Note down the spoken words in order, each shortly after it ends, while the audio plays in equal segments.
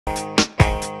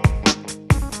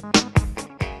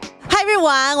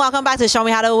everyone, welcome back to Show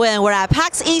Me How to Win. We're at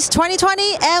PAX East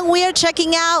 2020 and we're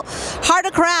checking out Heart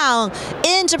of Crown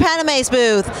in Japanime's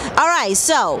booth. Alright,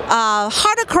 so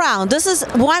Heart of Crown, this is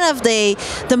one of the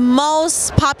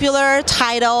most popular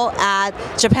title at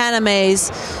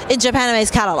Japanime's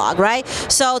catalog, right?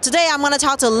 So today I'm going to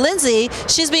talk to Lindsey.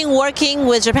 She's been working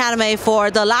with Japanime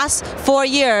for the last 4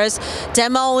 years,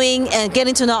 demoing and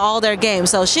getting to know all their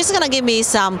games. So she's going to give me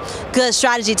some good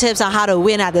strategy tips on how to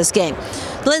win at this game.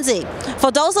 Lindsey, for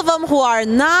those of them who are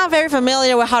not very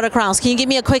familiar with Heart of Crowns, can you give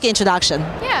me a quick introduction?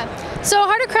 Yeah. So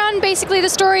Heart of Crown, basically the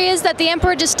story is that the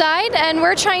emperor just died and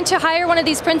we're trying to hire one of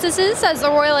these princesses as the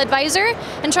royal advisor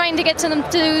and trying to get to them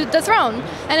to the throne.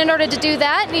 And in order to do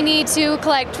that, you need to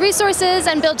collect resources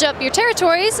and build up your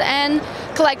territories and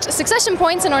collect succession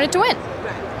points in order to win.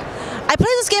 I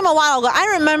played this game a while ago.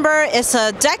 I remember it's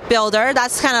a deck builder.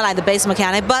 That's kind of like the base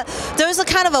mechanic, but there's a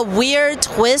kind of a weird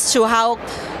twist to how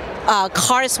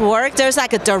cards work. There's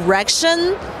like a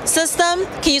direction system.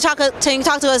 Can you talk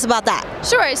to us about that?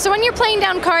 Sure. So when you're playing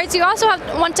down cards, you also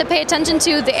want to pay attention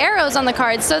to the arrows on the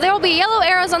cards. So there will be yellow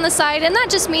arrows on the side, and that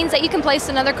just means that you can place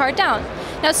another card down.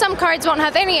 Now some cards won't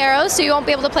have any arrows, so you won't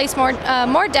be able to place more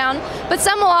down, but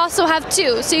some will also have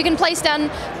two, so you can place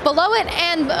down below it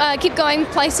and keep going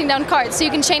placing down cards, so you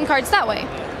can chain cards that way.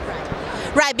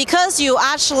 Right, because you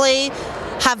actually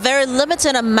have very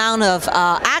limited amount of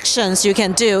actions you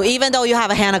can do, even though you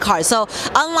have a hand of cards. So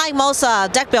unlike most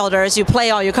deck builders, you play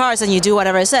all your cards and you do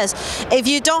whatever it says. If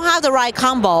you don't have the right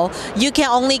combo, you can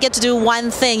only get to do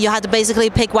one thing. You have to basically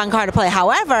pick one card to play.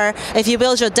 However, if you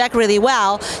build your deck really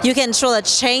well, you can sort of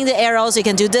chain the arrows. You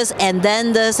can do this and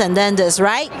then this and then this,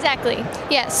 right? Exactly.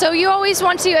 Yeah, so you always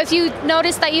want to, if you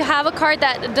notice that you have a card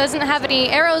that doesn't have any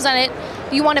arrows on it,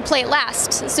 you want to play it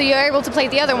last, so you're able to play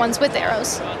the other ones with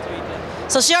arrows.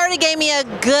 So she already gave me a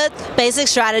good basic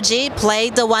strategy,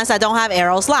 play the ones that don't have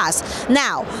arrows last.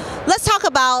 Now, let's talk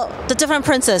about the different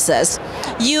princesses.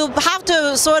 You have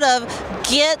to sort of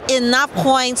get enough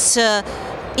points to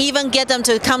even get them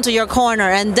to come to your corner,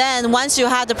 and then once you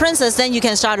have the princess, then you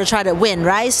can start to try to win,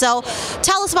 right? So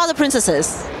tell us about the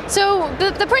princesses. So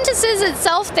the princesses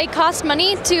itself, they cost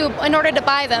money in order to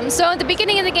buy them. So at the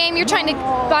beginning of the game, you're trying to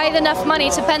buy enough money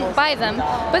to buy them.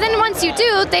 But then once you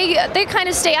do, they kind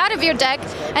of stay out of your deck,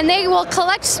 and they will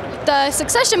collect the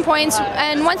succession points,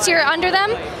 and once you're under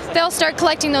them, they'll start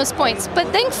collecting those points. But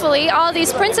thankfully, all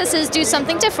these princesses do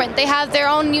something different. They have their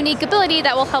own unique ability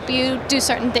that will help you do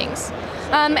certain things.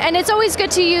 And it's always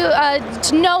good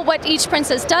to know what each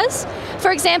princess does.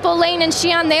 For example, Lane and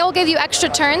Xian, they will give you extra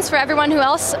turns for everyone who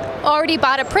else already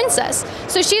bought a princess.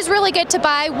 So she's really good to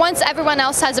buy once everyone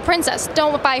else has a princess.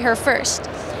 Don't buy her first.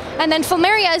 And then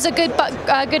Fulmeria is a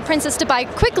good princess to buy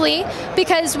quickly,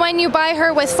 because when you buy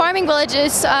her with farming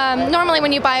villages, normally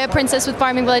when you buy a princess with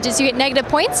farming villages, you get negative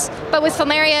points. But with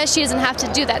Fulmeria, she doesn't have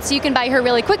to do that. So you can buy her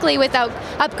really quickly without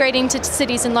upgrading to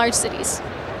cities and large cities.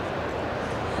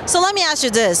 So let me ask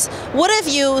you this. What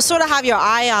if you sort of have your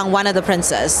eye on one of the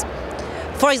princes?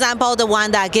 For example, the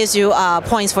one that gives you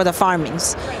points for the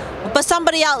farmings. But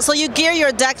somebody else, so you gear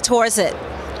your deck towards it,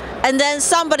 and then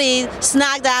somebody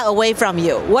snag that away from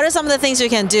you. What are some of the things you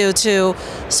can do to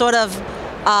sort of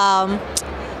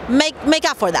make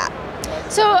up for that?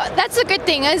 So that's a good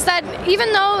thing, is that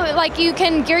even though like you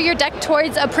can gear your deck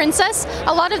towards a princess,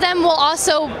 a lot of them will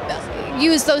also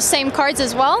use those same cards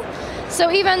as well. So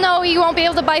even though you won't be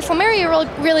able to buy Fulmeria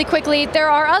really quickly, there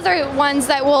are other ones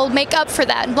that will make up for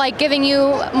that, like giving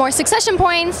you more succession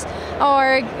points,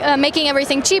 or making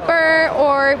everything cheaper,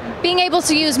 or being able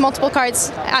to use multiple cards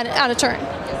at a turn.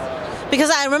 Because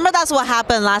I remember that's what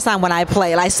happened last time when I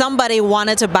played. Like somebody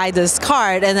wanted to buy this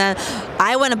card, and then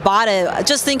I went and bought it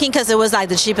just thinking because it was like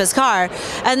the cheapest card.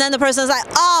 And then the person's like,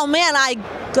 "Oh man,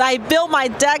 I built my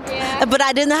deck, but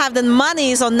I didn't have the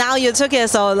money, so now you took it."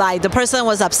 So like the person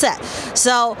was upset.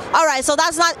 So all right, so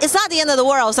it's not the end of the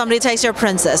world. Somebody takes your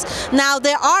princess. Now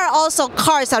there are also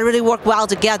cards that really work well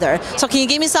together. So can you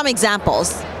give me some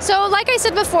examples? So like I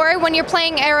said before, when you're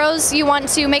playing arrows, you want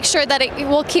to make sure that it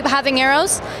will keep having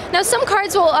arrows. Now some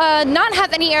cards will not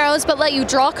have any arrows but let you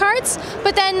draw cards,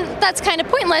 but then that's kind of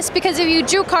pointless, because if you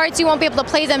drew cards you won't be able to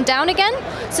play them down again.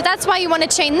 So that's why you want to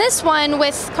chain this one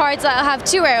with cards that have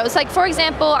 2 arrows. Like for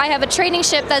example, I have a trading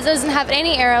ship that doesn't have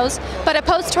any arrows, but a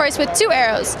post horse with 2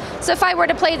 arrows. So if I were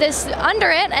to play this under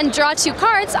it and draw 2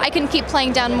 cards, I can keep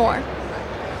playing down more.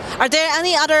 Are there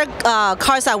any other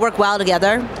cards that work well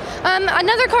together?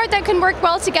 Another card that can work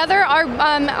well together are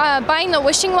buying the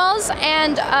Wishing Wells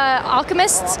and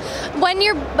Alchemists. When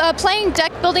you're playing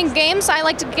deck building games, I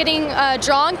like getting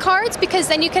drawn cards, because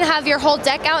then you can have your whole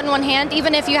deck out in one hand,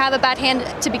 even if you have a bad hand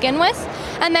to begin with.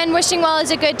 And then Wishing Well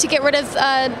is good to get rid of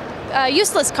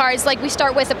useless cards, like we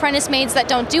start with apprentice maids that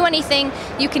don't do anything,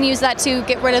 you can use that to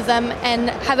get rid of them and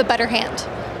have a better hand.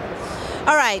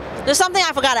 All right, there's something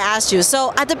I forgot to ask you.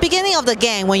 So at the beginning of the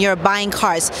game, when you're buying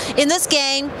cards, in this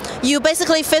game, you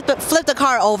basically flip the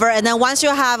card over, and then once you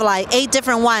have like 8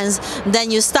 different ones, then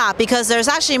you stop, because there's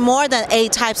actually more than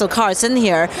 8 types of cards in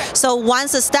here. So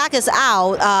once the stack is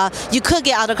out, you could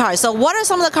get other cards. So what are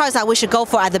some of the cards that we should go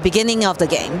for at the beginning of the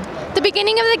game? The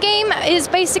beginning of the game is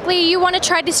basically you want to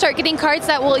try to start getting cards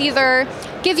that will either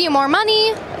give you more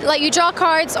money, let you draw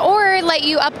cards, or let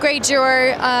you upgrade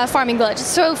your farming village.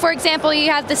 So for example,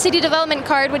 you have the city development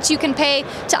card, which you can pay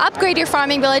to upgrade your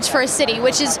farming village for a city,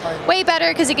 which is way better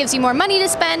because it gives you more money to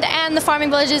spend, and the farming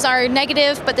villages are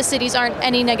negative, but the cities aren't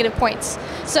any negative points.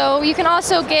 So you can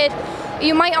also get,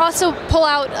 you might also pull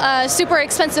out a super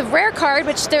expensive rare card,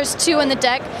 which there's 2 in the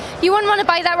deck. You wouldn't want to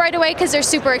buy that right away because they're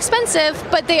super expensive,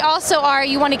 but they also are,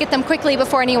 you want to get them quickly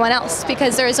before anyone else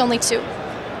because there is only 2.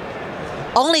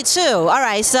 Only 2. All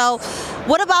right. So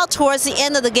what about towards the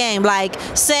end of the game? Like,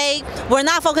 say we're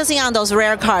not focusing on those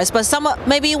rare cards, but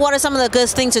maybe what are some of the good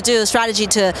things to do, strategy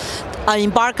to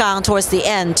embark on towards the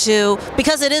end,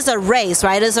 because it is a race,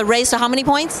 right? It's a race to how many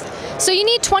points? So you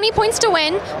need 20 points to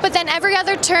win, but then every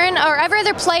other turn, or every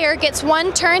other player gets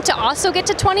 1 turn to also get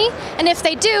to 20, and if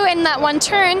they do in that 1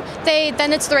 turn,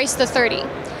 then it's the race to 30.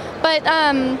 But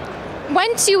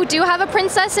once you do have a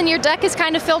princess and your deck is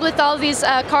kind of filled with all these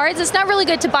cards, it's not really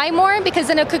good to buy more, because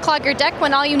then it could clog your deck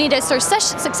when all you need is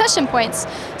succession points.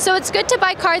 So it's good to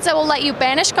buy cards that will let you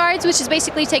banish cards, which is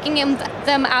basically taking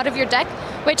them out of your deck,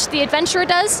 which the adventurer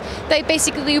does. They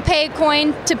basically, you pay a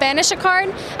coin to banish a card,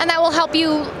 and that will help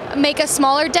you make a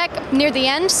smaller deck near the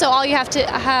end. So all you have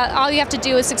to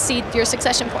do is succeed your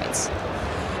succession points.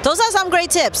 Those are some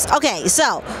great tips. Okay,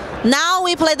 so now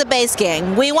we play the base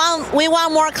game. We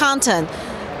want more content.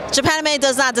 Japanime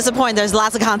does not disappoint. There's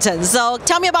lots of content. So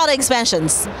tell me about the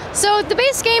expansions. So the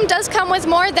base game does come with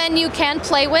more than you can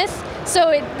play with.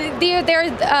 So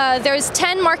there's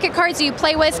 10 market cards you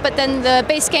play with, but then the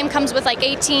base game comes with like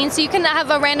 18, so you can have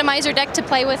a randomizer deck to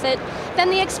play with it. Then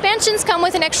the expansions come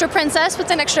with an extra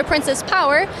princess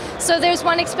power. So there's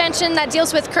one expansion that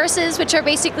deals with curses, which are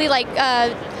basically like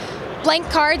blank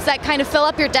cards that kind of fill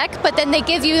up your deck, but then they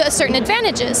give you certain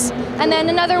advantages. And then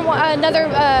another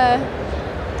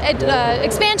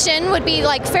expansion would be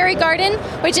like Fairy Garden,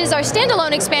 which is our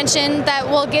standalone expansion that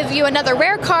will give you another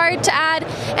rare card to add,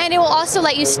 and it will also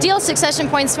let you steal succession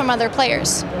points from other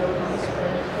players.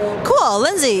 Cool,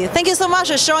 Lindsey, thank you so much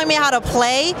for showing me how to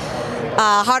play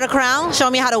Heart of Crown,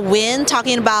 showing me how to win,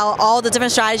 talking about all the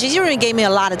different strategies. You really gave me a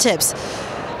lot of tips.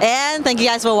 And thank you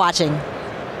guys for watching.